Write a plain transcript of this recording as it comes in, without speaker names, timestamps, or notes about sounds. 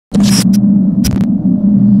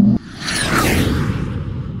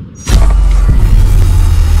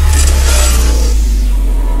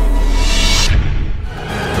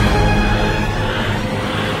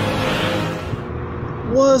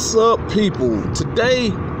What's up, people? Today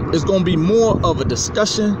is going to be more of a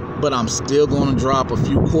discussion, but I'm still going to drop a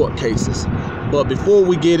few court cases. But before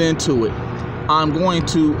we get into it, I'm going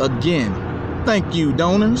to again thank you,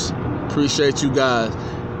 donors. Appreciate you guys.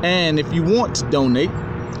 And if you want to donate,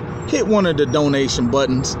 hit one of the donation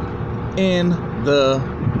buttons in the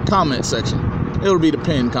comment section. It'll be the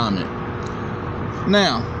pinned comment.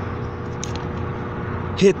 Now,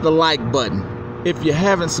 hit the like button. If you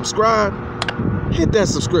haven't subscribed, hit that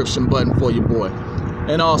subscription button for your boy.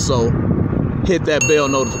 And also, hit that bell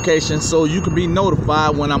notification so you can be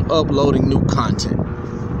notified when I'm uploading new content.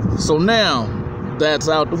 So now, that's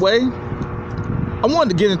out the way, I wanted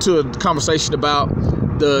to get into a conversation about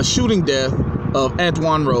the shooting death of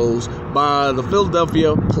Antwon Rose by the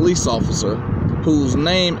Philadelphia police officer whose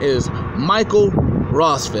name is Michael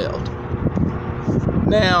Rosfeld.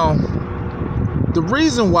 Now, the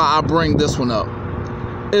reason why I bring this one up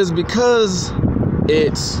is because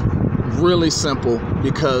it's really simple,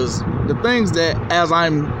 because the things that, as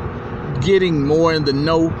I'm getting more in the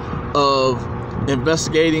know of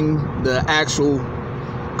investigating the actual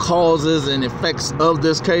causes and effects of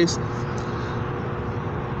this case,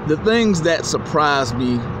 the things that surprise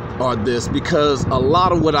me are this, because a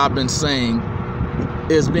lot of what I've been saying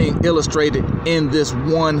is being illustrated in this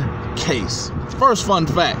one case. First fun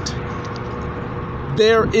fact: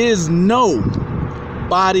 there is no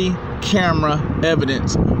body camera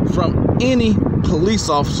evidence from any police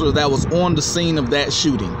officer that was on the scene of that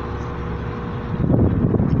shooting.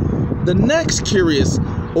 The next curious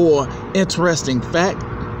or interesting fact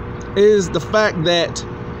is the fact that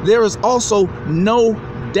there is also no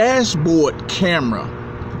dashboard camera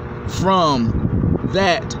from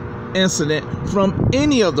that incident from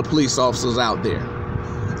any of the police officers out there.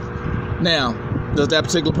 Now, does that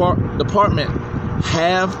particular department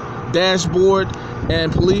have dashboard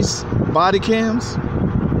and police body cams?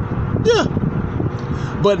 Yeah.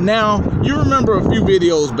 But now, you remember a few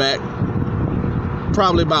videos back,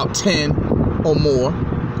 probably about 10 or more,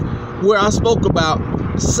 where I spoke about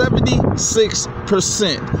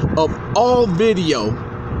 76% of all video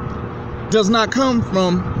does not come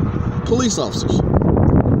from police officers.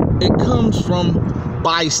 It comes from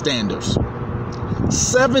bystanders.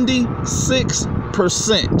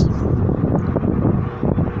 76%.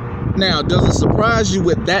 Now, does it surprise you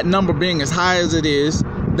with that number being as high as it is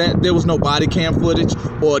that there was no body cam footage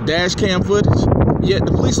or dash cam footage? Yet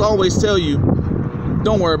the police always tell you,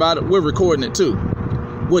 don't worry about it, we're recording it too.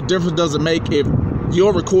 What difference does it make if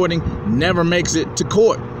your recording never makes it to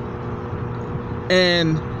court?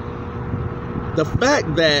 And the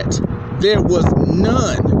fact that there was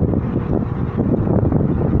none,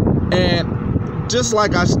 and just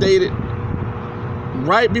like I stated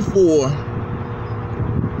right before,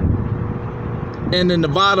 in the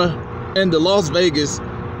Nevada and the Las Vegas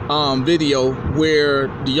video where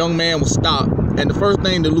the young man was stopped, and the first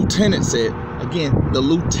thing the lieutenant said, again, the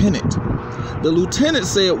lieutenant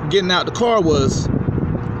said getting out the car was,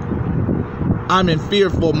 "I'm in fear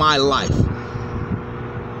for my life."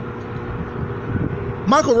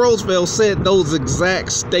 Michael Rosfeld said those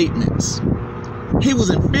exact statements. He was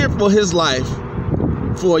in fear for his life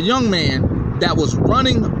for a young man that was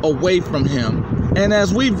running away from him, and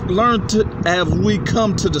as we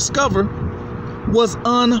come to discover, was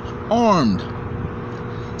unarmed.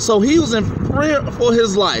 So he was in fear for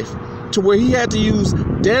his life to where he had to use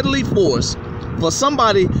deadly force for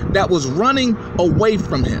somebody that was running away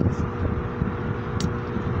from him.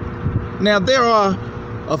 Now, there are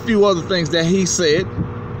a few other things that he said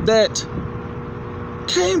that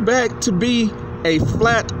came back to be a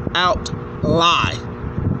flat out lie,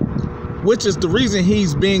 which is the reason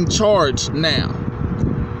he's being charged now.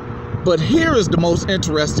 But here is the most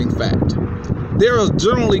interesting fact. There are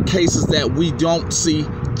generally cases that we don't see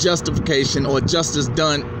justification or justice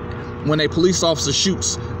done when a police officer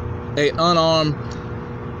shoots an unarmed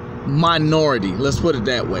minority, let's put it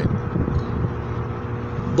that way.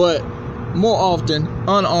 But more often,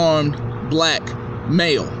 unarmed black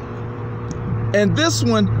male. And this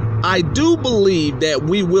one, I do believe that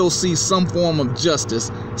we will see some form of justice,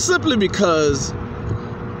 simply because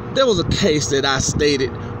there was a case that I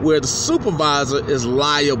stated where the supervisor is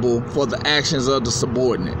liable for the actions of the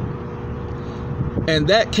subordinate. And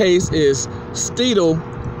that case is Steele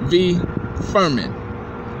v. Furman.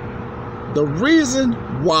 The reason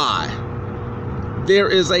why there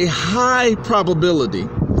is a high probability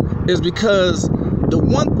is because the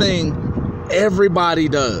one thing everybody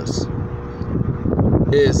does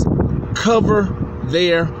is cover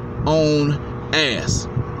their own ass.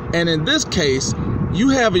 And in this case, you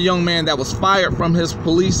have a young man that was fired from his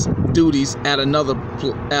police duties at another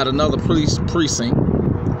police precinct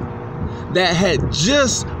that had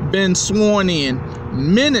just been sworn in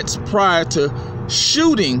minutes prior to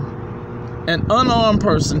shooting an unarmed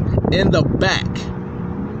person in the back,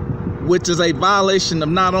 which is a violation of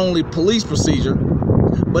not only police procedure,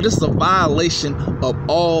 but it's a violation of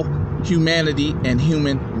all humanity and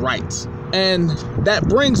human rights. And that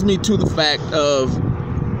brings me to the fact of,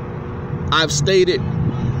 I've stated,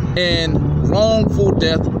 in wrongful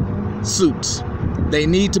death suits, they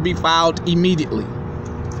need to be filed immediately.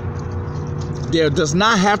 There does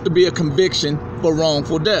not have to be a conviction for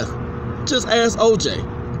wrongful death. Just ask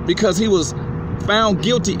OJ, because he was found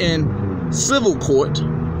guilty in civil court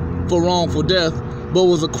for wrongful death, but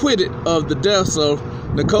was acquitted of the deaths of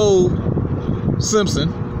Nicole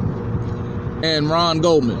Simpson and Ron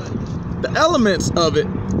Goldman. The elements of it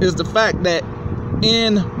is the fact that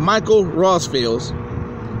in Michael Rosfeld's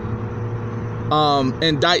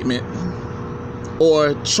indictment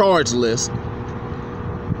or charge list,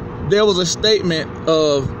 there was a statement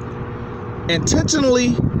of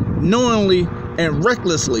intentionally, knowingly, and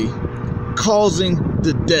recklessly causing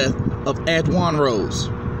the death of Antwon Rose.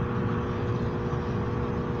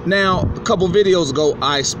 Now, a couple videos ago,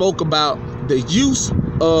 I spoke about the use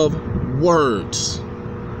of words.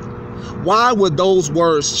 Why were those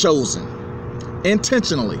words chosen?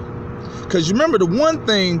 Intentionally. Because you remember, the one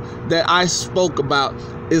thing that I spoke about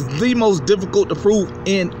is the most difficult to prove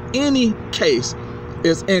in any case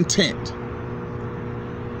is intent.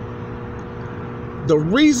 The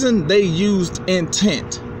reason they used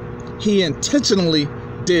intent, he intentionally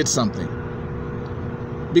did something,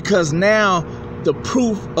 because now the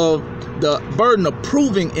proof of the burden of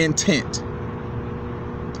proving intent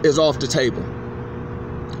is off the table.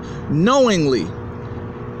 Knowingly,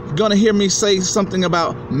 you're gonna hear me say something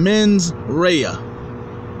about mens rea.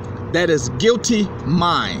 That is guilty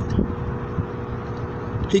mind.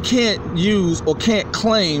 He can't use or can't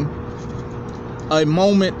claim a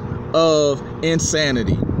moment of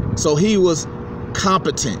insanity. So he was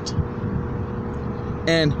competent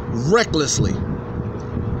and recklessly.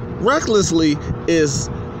 Recklessly is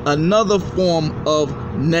another form of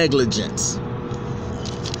negligence.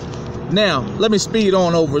 Now, let me speed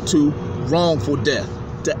on over to wrongful death.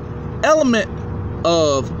 The element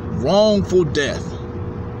of wrongful death,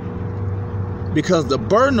 because the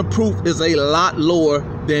burden of proof is a lot lower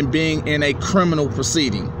than being in a criminal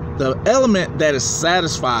proceeding. The element that is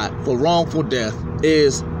satisfied for wrongful death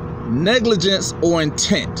is negligence or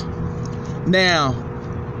intent. Now,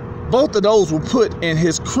 both of those were put in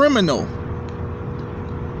his criminal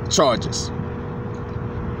charges.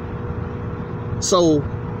 So,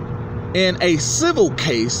 in a civil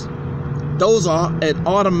case, those are an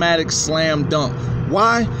automatic slam dunk.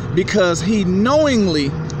 Why? Because he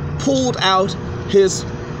knowingly pulled out his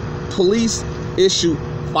police-issued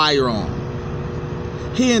firearm.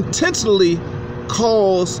 He intentionally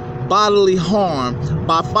caused bodily harm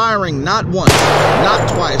by firing not once, not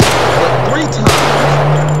twice, but 3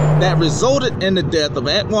 times, that resulted in the death of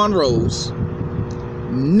Antwon Rose,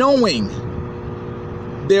 knowing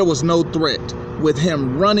there was no threat, with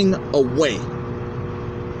him running away.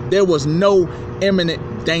 There was no imminent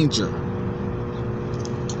danger.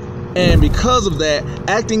 And because of that,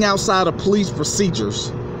 acting outside of police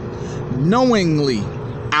procedures, knowingly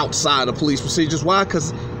outside of police procedures. Why?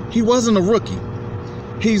 Because he wasn't a rookie.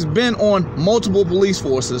 He's been on multiple police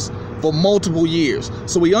forces for multiple years.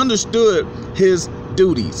 So he understood his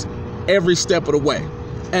duties every step of the way.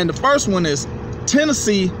 And the first one is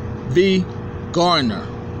Tennessee v. Garner,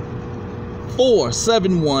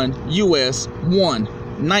 471 U.S. 1,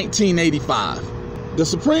 1985. The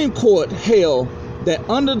Supreme Court held that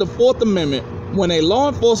under the 4th Amendment, when a law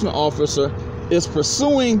enforcement officer is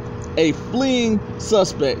pursuing a fleeing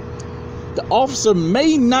suspect, the officer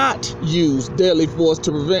may not use deadly force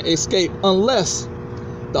to prevent escape unless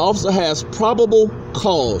the officer has probable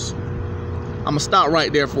cause. I'm going to stop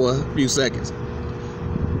right there for a few seconds.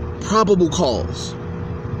 Probable cause.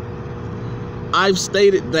 I've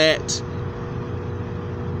stated that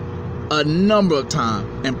a number of times,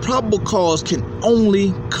 and probable cause can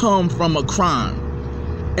only come from a crime.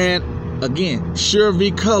 And again, Sure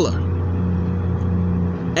v. Color,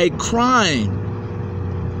 a crime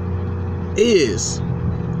is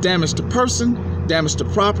damage to person, damage to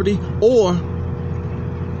property, or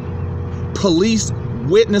police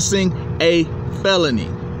witnessing a felony.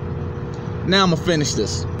 Now I'm gonna finish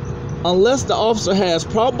this. Unless the officer has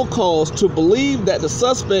probable cause to believe that the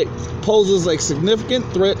suspect poses a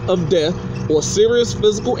significant threat of death or serious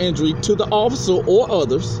physical injury to the officer or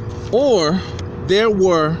others, or there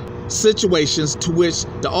were situations to which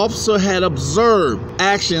the officer had observed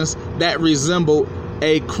actions that resembled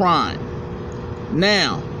a crime.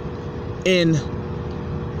 Now, And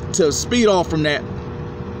to speed off from that,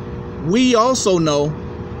 we also know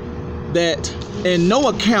that in no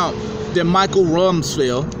account did Michael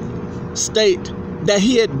Rosfeld state that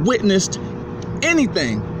he had witnessed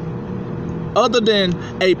anything other than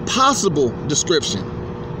a possible description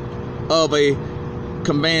of a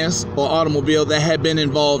conveyance or automobile that had been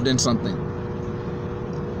involved in something.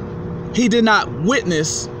 He did not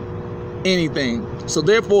witness anything, so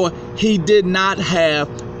therefore he did not have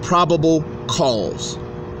probable cause.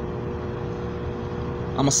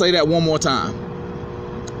 I'm gonna say that one more time.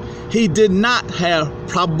 He did not have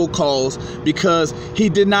probable cause because he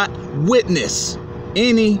did not witness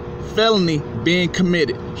any felony being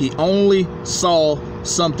committed. He only saw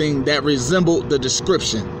something that resembled the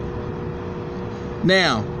description.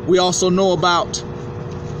 Now, we also know about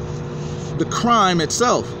the crime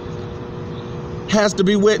itself has to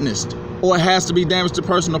be witnessed, or it has to be damage to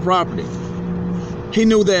personal property. He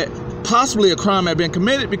knew that possibly a crime had been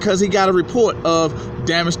committed because he got a report of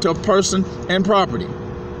damage to a person and property.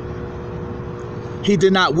 He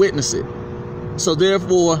did not witness it. So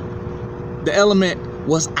therefore, the element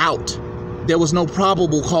was out. There was no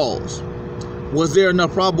probable cause. Was there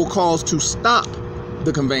enough probable cause to stop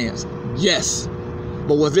the conveyance? Yes.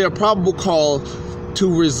 But was there a probable cause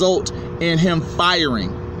to result in him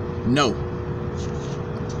firing? No.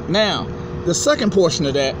 Now, the second portion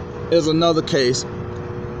of that is another case.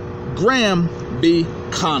 Graham v.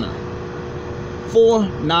 Connor,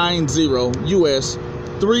 490 U.S.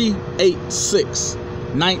 386,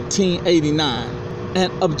 1989.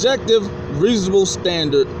 An objective, reasonable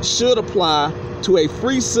standard should apply to a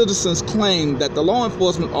free citizen's claim that the law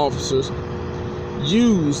enforcement officers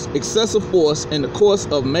used excessive force in the course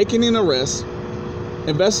of making an arrest,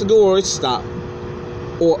 investigatory stop,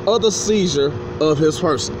 or other seizure of his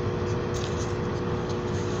person.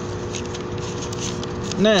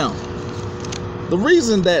 Now, the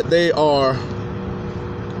reason that there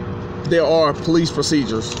are police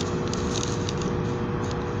procedures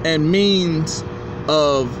and means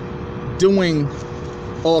of doing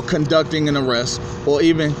or conducting an arrest or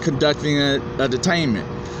even conducting a detainment,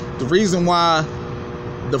 the reason why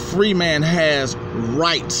the free man has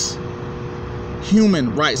rights,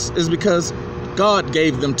 human rights, is because God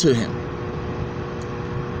gave them to him.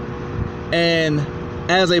 And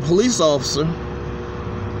as a police officer,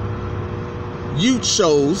 you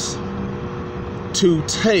chose to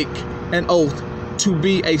take an oath to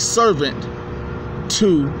be a servant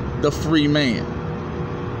to the free man.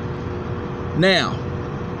 Now,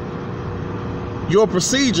 your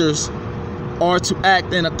procedures are to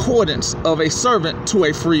act in accordance of a servant to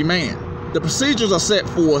a free man. The procedures are set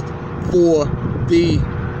forth for the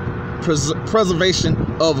preservation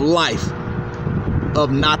of life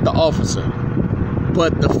of not the officer,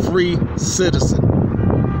 but the free citizen.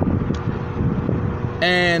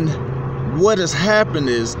 And what has happened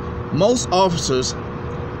is most officers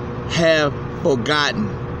have forgotten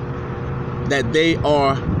that they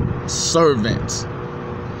are servants.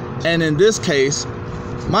 And in this case,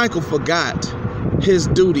 Michael forgot his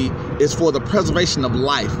duty is for the preservation of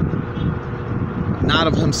life, not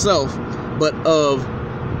of himself, but of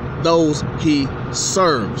those he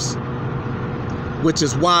serves, which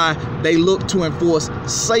is why they look to enforce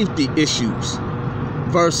safety issues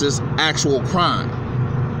versus actual crime,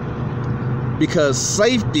 because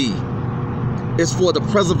safety is for the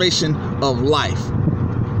preservation of life.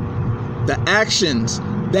 The actions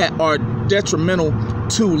that are detrimental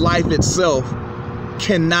to life itself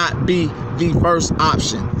cannot be the first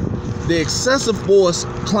option. The excessive force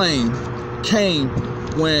claim came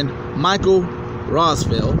when Michael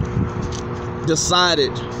Rosfeld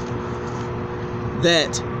decided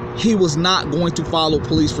that he was not going to follow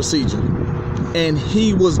police procedure, and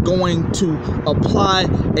he was going to apply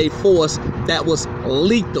a force that was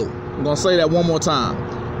lethal. I'm going to say that one more time.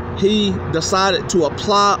 He decided to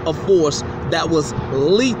apply a force that was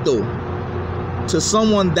lethal to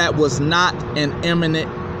someone that was not an imminent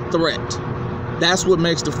threat. That's what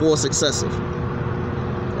makes the force excessive.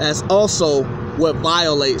 That's also what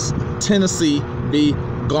violates Tennessee v.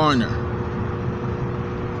 Garner.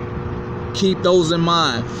 Keep those in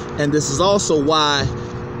mind. And this is also why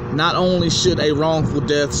not only should a wrongful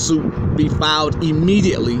death suit be filed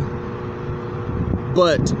immediately,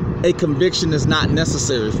 but a conviction is not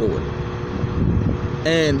necessary for it.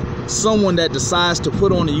 And someone that decides to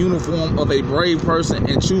put on the uniform of a brave person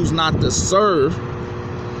and choose not to serve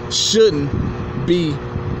shouldn't be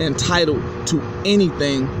entitled to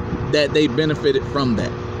anything that they benefited from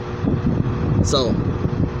that. So,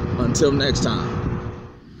 until next time.